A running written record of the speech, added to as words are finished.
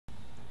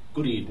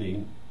Good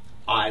evening.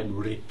 I'm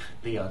Rip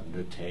the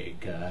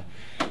Undertaker,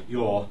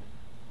 your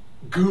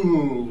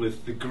ghoul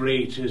with the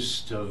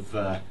greatest of,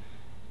 well,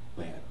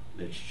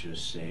 let's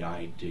just say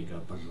I dig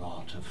up a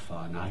lot of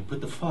fun. I put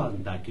the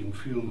fun back in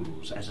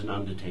funerals. As an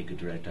Undertaker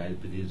director, I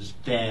believe it is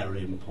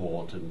very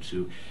important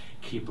to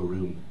keep a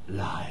room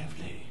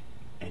lively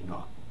and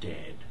not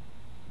dead.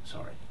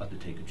 Sorry,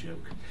 Undertaker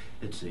joke.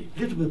 Let's see. A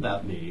little bit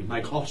about me.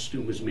 My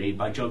costume was made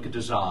by Junker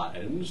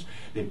Designs.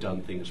 They've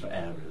done things for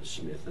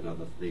Aerosmith and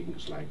other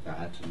things like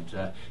that.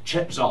 And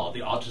Chet Zar,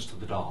 the artist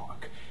of the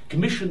dark,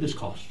 commissioned this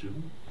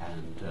costume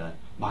and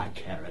my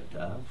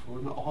character for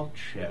an art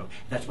show.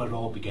 That's where it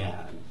all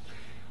began.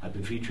 I've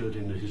been featured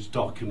in his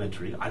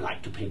documentary, I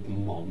Like to Paint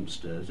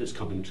Monsters. It's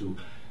coming to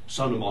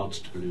Son of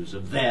Monsterpalooza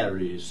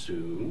very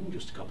soon,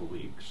 just a couple of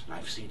weeks. And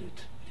I've seen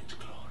it. It's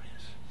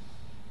glorious.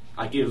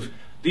 I give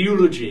the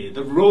eulogy,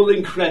 the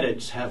rolling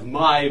credits have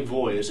my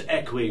voice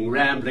echoing,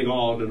 rambling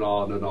on and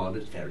on and on.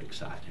 It's very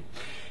exciting.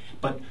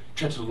 But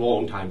Chet's a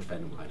long-time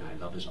friend of mine. I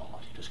love his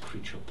art. He does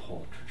creature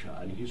portraiture,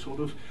 and he sort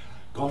of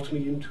got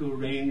me into a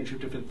range of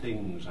different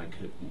things.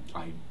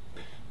 I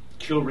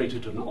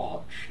curated an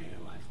art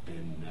show. I've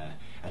been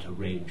at a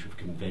range of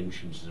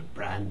conventions as a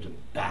brand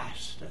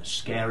ambassador,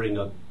 scaring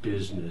up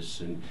business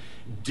and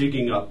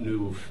digging up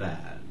new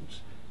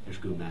fans. As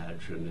you can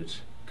imagine, it's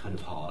kind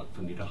of hard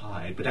for me to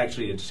hide. But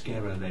actually at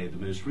Scare LA, the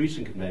most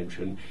recent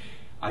convention,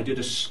 I did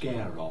a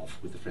scare-off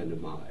with a friend of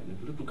mine,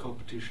 a little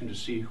competition to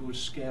see who was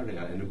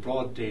scarier. And in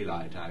broad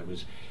daylight, I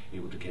was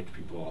able to catch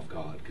people off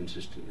guard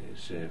consistently.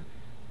 So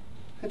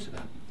that's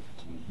about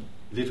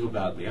a little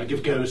about me. I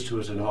give ghost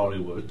tours in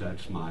Hollywood.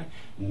 That's my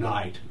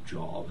night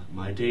job.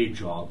 My day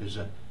job is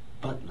a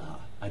butler.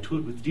 I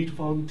toured with Dieter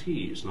Von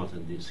Teese, not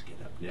in this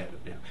get-up, no,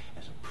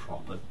 as a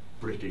proper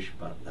British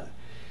butler.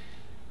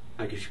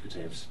 I guess you could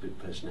say I have split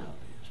personalities,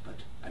 but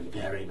I'm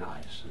very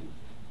nice and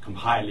come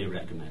highly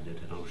recommended,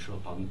 and I'll show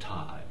up on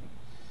time.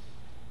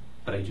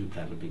 But I do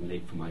plan on being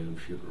late for my own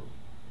funeral.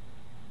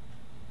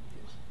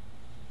 Yes.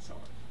 Sorry.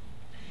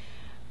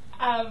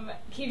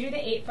 Can you do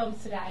the 8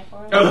 films to die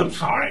for? Oh, I'm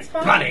sorry.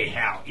 Bloody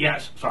hell.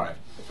 Yes, sorry.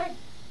 It's fine.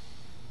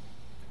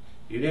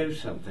 You know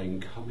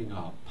something? Coming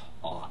up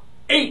are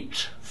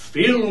 8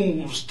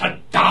 films to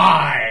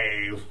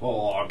die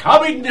for.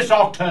 Coming this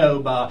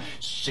October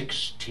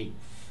 16th.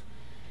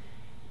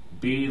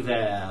 Be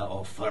there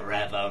or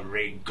forever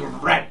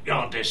regret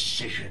your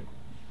decision.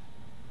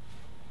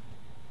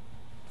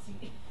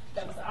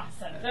 That was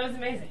awesome. That was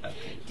amazing.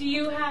 Okay. Do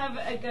you have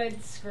a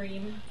good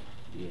scream?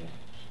 Yes.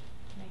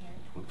 Can I hear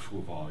it? Want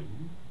full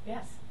volume?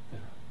 Yes.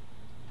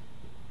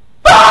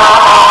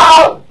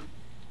 Ah!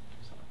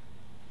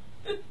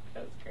 That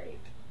was great.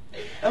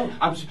 Oh,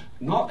 I was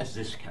not as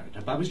this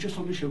character, but I was just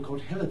on a show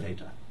called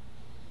Elevator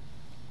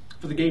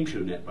for the Game Show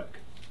Network.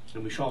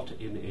 And we shot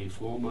in a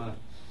former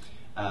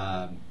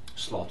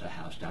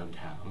slaughterhouse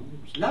downtown.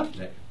 It was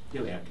lovely.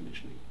 No air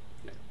conditioning.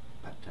 Yeah.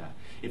 But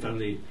if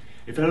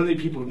only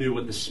people knew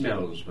what the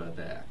smells were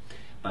there.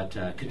 But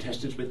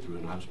contestants went through,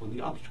 and I was one of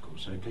the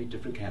obstacles. So I played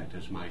different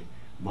characters.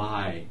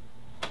 My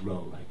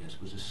role, I guess,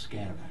 was a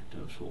scare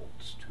actor of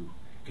sorts to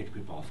get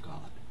people off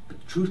guard.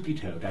 But truth be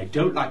told, I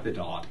don't like the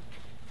dark.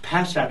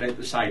 Pass out at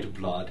the sight of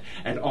blood,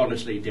 and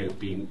honestly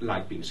don't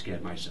like being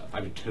scared myself.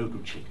 I'm a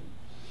total chicken.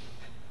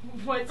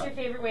 What's your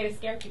favorite way to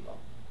scare people?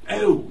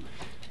 Oh,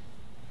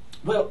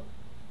 well,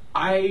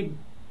 I've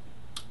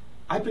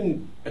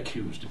been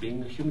accused of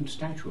being a human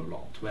statue a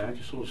lot, where I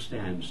just sort of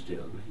stand still,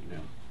 you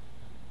know.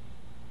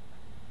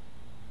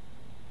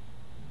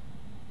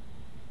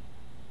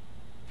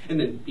 And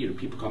then, you know,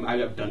 people come,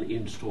 I've done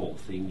in-store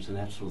things and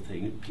that sort of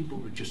thing, and people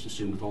would just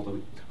assume with all the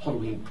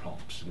Halloween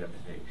props and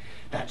everything,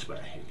 that's where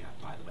I hang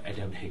out, by the way. I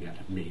don't hang out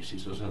at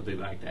Macy's or something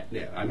like that.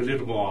 No, I'm a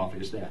little more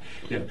obvious there.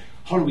 No,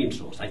 Halloween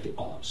stores, like the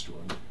Oz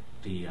store,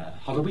 the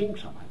Halloween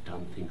Club, I've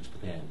done things for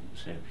them,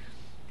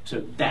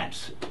 so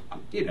that's,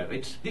 you know,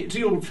 it's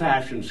the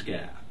old-fashioned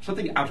scare,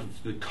 something out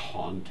of the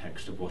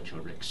context of what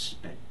you're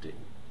expecting.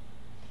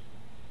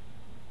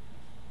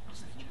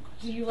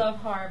 Do you love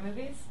horror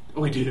movies?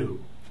 Oh, I do.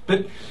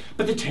 But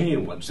the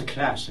tame ones, the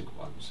classic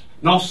ones.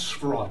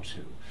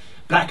 Nosferatu,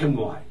 black and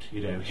white,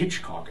 you know,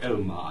 Hitchcock, oh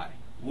my.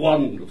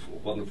 Wonderful,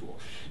 wonderful.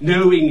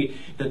 Knowing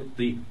that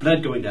the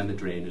blood going down the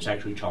drain is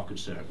actually chocolate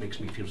syrup makes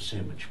me feel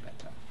so much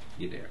better,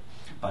 you know.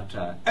 But,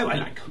 I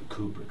like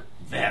Kubrick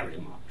very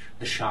much.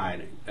 The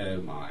Shining, oh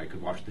my, I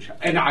could watch The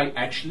Shining. And I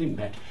actually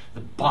met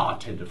the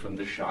bartender from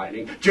The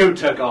Shining, Joe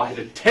Turkel. I had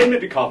a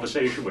 10-minute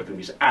conversation with him.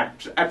 He's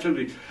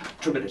absolutely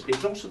tremendous.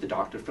 He's also the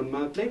doctor from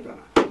Blade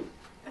Runner.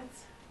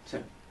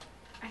 So.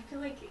 I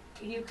feel like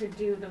you could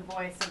do the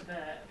voice of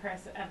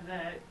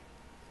the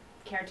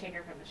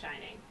caretaker from The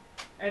Shining,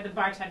 or the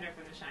bartender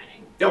from The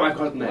Shining. Oh, I've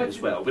gotten that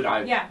as well. But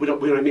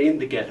when I'm in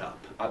the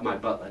get-up, my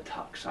butler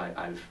tux,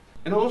 and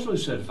I'm also a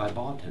certified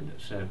bartender.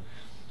 So,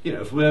 you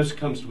know, if worse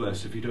comes to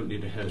worse, if you don't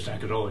need a host, I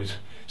could always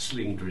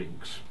sling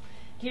drinks.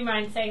 Do you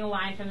mind saying a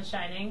line from The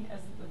Shining as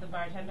the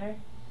bartender?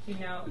 Do you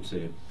know? Let's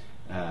see.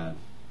 I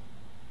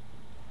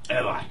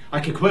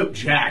can quote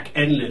Jack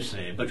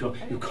endlessly, but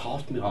you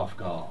caught me off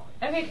guard.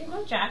 Okay, you can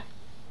quote Jack.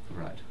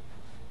 Right.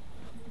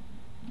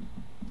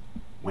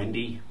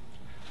 Wendy,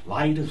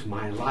 light of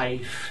my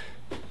life,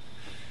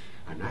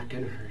 I'm not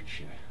going to hurt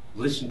you.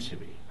 Listen to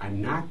me.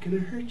 I'm not going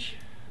to hurt you.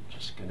 I'm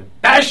just going to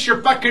bash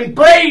your fucking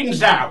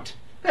brains out.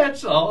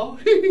 That's all.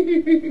 Sorry.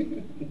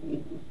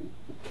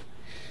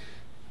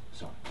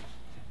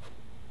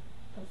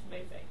 That's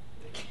amazing.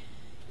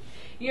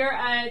 You're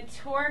a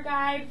tour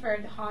guide for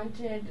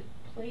haunted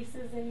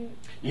places in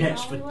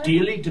Yes, Hollywood? for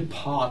dearly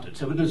departed.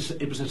 So it was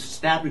an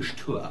established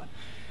tour.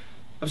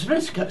 I was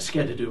very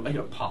scared to do,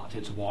 part.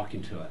 It's a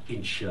walking tour.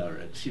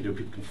 Insurance, people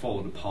can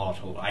fall in a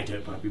pothole. I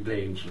don't want to be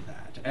blamed for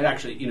that. And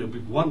actually, it'd be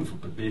wonderful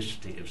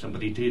publicity if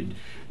somebody did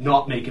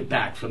not make it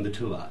back from the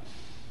tour.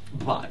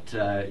 But,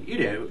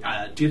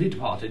 dearly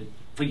departed,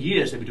 for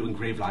years they've been doing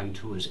graveline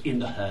tours in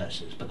the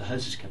hearses, but the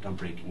hearses kept on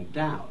breaking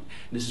down.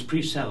 And this is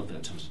pre-cell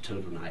phone, so it was a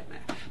total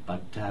nightmare.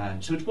 But,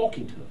 so it's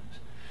walking tours.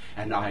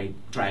 And I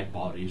drag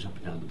bodies up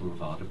and down the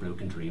boulevard of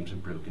broken dreams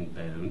and broken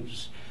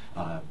bones,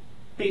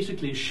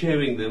 basically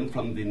showing them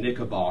from the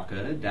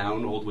Knickerbocker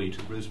down all the way to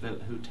the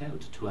Roosevelt Hotel.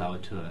 It's a 2-hour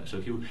tour. So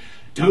if you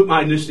don't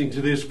mind listening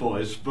to this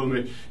voice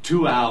for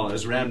 2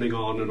 hours rambling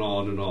on and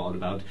on and on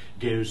about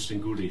ghosts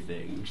and ghouly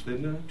things,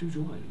 then do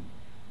join.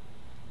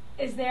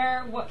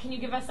 Can you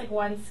give us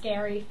one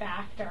scary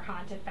fact or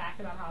haunted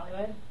fact about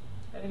Hollywood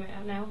that we might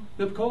not know?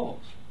 Of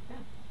course. Yeah.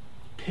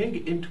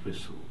 Peg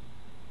Entwistle.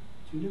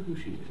 Do you know who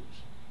she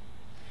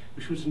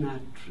is? She was an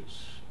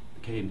actress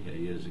that came here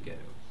years ago.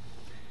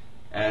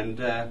 And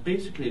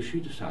basically she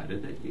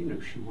decided that,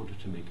 she wanted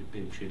to make it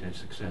big. She had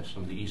success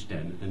on the East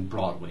End and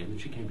Broadway, and then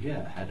she came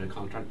here, had a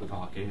contract with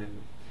RKO.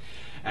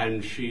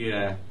 And she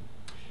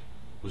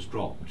was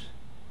dropped.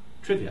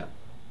 Trivia.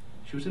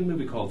 She was in a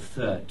movie called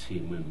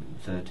 13 Women.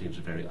 13 is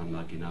a very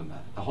unlucky number.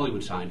 The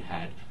Hollywood sign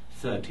had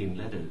 13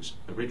 letters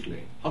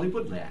originally.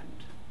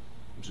 Hollywoodland.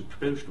 It was a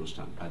promotional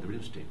stunt by the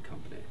real estate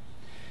company.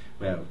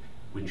 Well,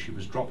 when she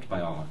was dropped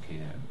by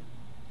RKO,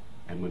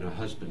 and when her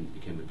husband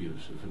became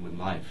abusive, and when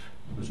life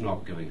was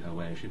not going her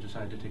way, she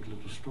decided to take a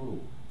little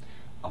stroll.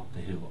 Up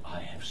the hill, I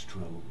have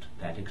strolled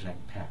that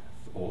exact path,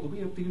 all the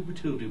way up the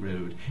Utility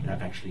Road, and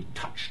I've actually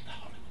touched the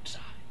Hollywood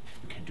sign.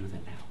 You can't do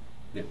that now.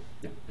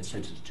 No, the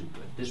sense is too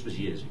good. This was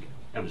years ago.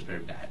 That was very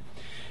bad.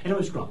 And I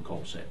was drunk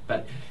also,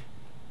 but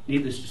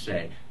needless to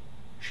say,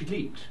 she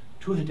leaped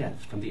to her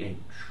death from the H.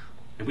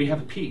 And we have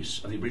a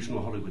piece of the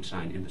original Hollywood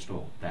sign in the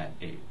store, that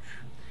H.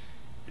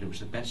 And it was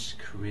the best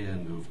career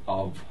move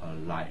of her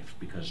life,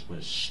 because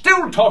we're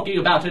still talking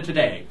about it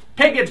today.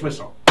 Peg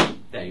Entwistle.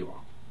 There you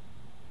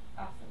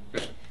are.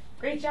 Awesome.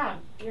 Great job.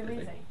 You're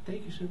amazing.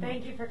 Thank you so much.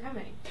 Thank you for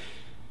coming.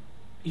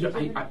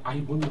 I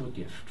have one more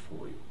gift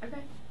for you.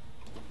 Okay.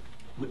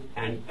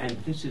 And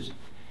this is,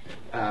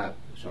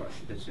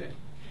 that's it.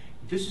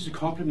 This is a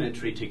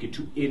complimentary ticket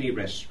to any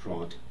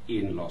restaurant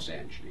in Los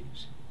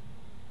Angeles.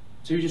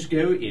 So you just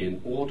go in,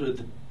 order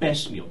the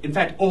best meal. In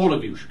fact, all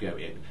of you should go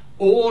in.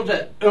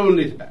 Order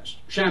only the best.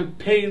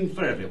 Champagne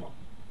for everyone.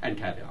 And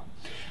caviar.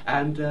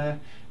 And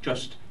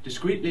just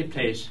discreetly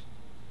place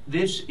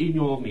this in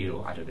your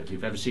meal. I don't know if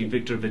you've ever seen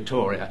Victor and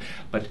Victoria,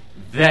 but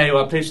there you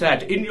are. Place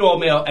that in your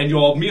meal, and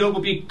your meal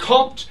will be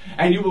comped,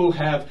 and you will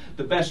have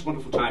the best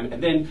wonderful time.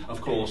 And then, of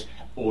course,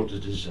 order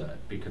dessert,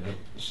 because,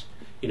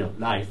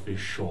 life is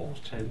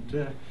short,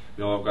 and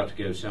we all got to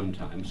go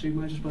sometime, so you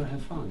might as well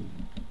have fun.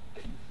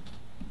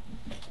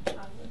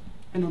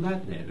 And on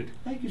that note,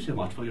 thank you so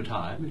much for your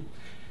time.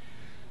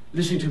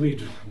 Listening to me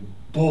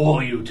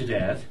bore you to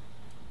death.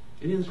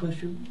 Any other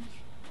questions,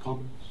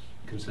 comments,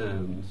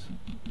 concerns?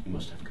 You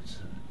must have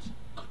concerns.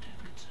 Got to have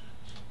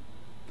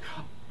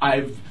concerns.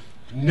 I've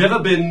never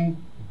been...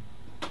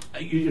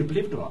 You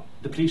believe it or not,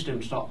 the police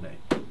don't stop me.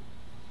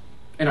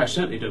 And I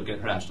certainly don't get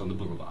harassed on the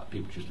boulevard.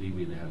 People just leave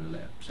me there and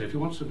left. So if you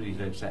want somebody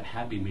that's that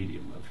happy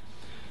medium of,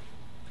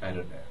 I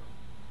don't know,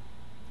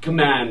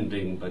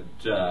 commanding but,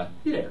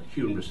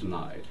 humorous and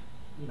light,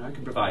 I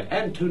can provide.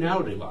 And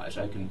tonality-wise,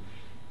 I can...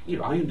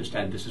 I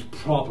understand this is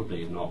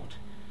probably not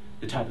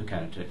the type of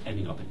character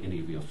ending up in any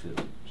of your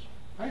films.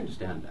 I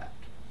understand that.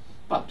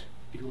 But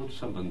if you want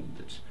someone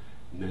that's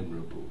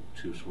memorable,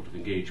 to sort of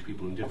engage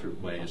people in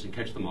different ways and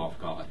catch them off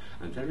guard,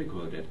 I'm very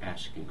good at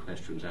asking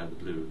questions out of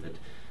the blue that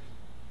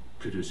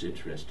produce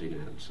interesting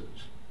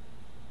answers.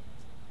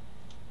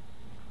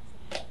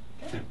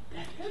 Good.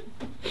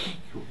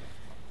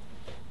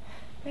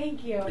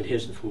 Thank you. And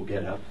here's the full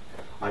get-up.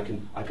 I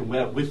can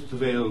wear it with the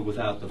veil,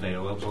 without the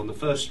veil. I was on the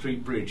First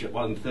Street Bridge at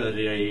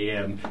 1:30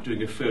 a.m.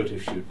 doing a photo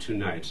shoot 2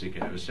 nights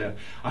ago. So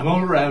I'm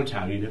all around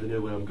town. You never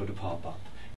know where I'm going to pop up.